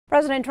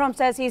President Trump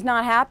says he's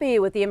not happy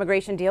with the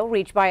immigration deal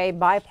reached by a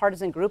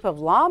bipartisan group of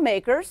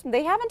lawmakers.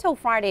 They have until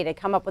Friday to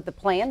come up with a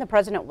plan the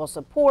president will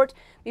support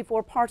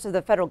before parts of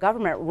the federal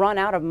government run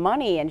out of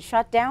money and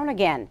shut down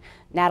again.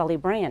 Natalie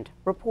Brand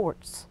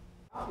reports.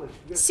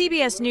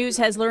 CBS News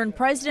has learned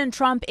President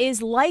Trump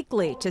is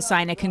likely to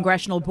sign a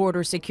congressional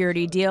border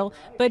security deal,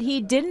 but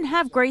he didn't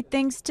have great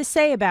things to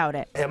say about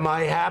it. Am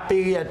I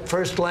happy at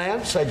first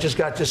glance? I just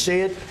got to see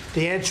it.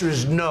 The answer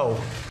is no.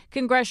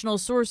 Congressional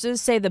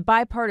sources say the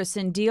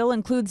bipartisan deal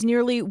includes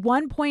nearly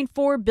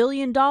 $1.4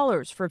 billion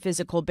for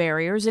physical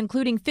barriers,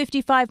 including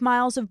 55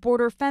 miles of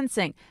border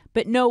fencing,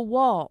 but no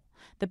wall.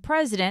 The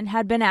president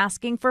had been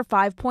asking for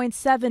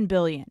 $5.7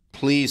 billion.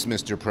 Please,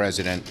 Mr.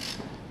 President,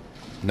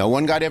 no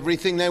one got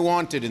everything they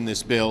wanted in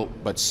this bill,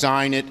 but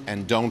sign it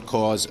and don't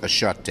cause a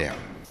shutdown.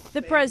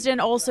 The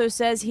president also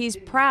says he's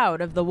proud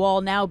of the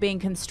wall now being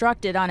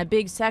constructed on a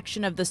big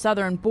section of the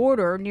southern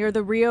border near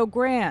the Rio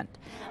Grande.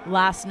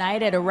 Last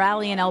night at a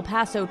rally in El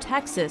Paso,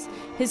 Texas,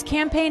 his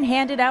campaign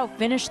handed out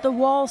 "Finish the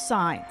Wall"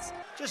 signs.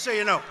 Just so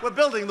you know, we're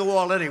building the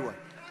wall anyway.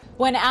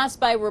 When asked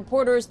by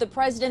reporters, the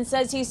president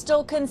says he's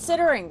still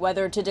considering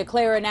whether to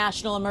declare a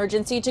national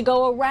emergency to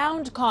go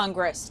around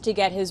Congress to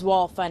get his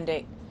wall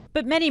funding.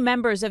 But many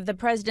members of the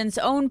president's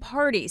own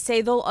party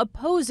say they'll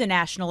oppose a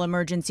national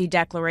emergency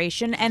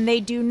declaration, and they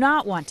do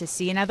not want to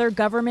see another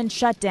government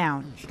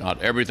shutdown. It's not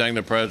everything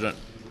the president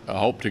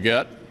hoped to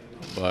get,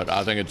 but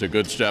I think it's a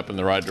good step in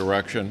the right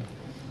direction.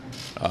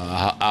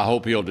 I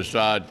hope he'll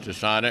decide to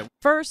sign it.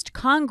 First,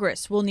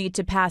 Congress will need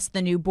to pass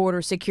the new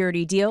border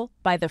security deal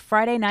by the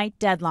Friday night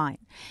deadline.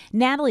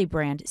 Natalie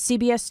Brand,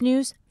 CBS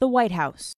News, the White House.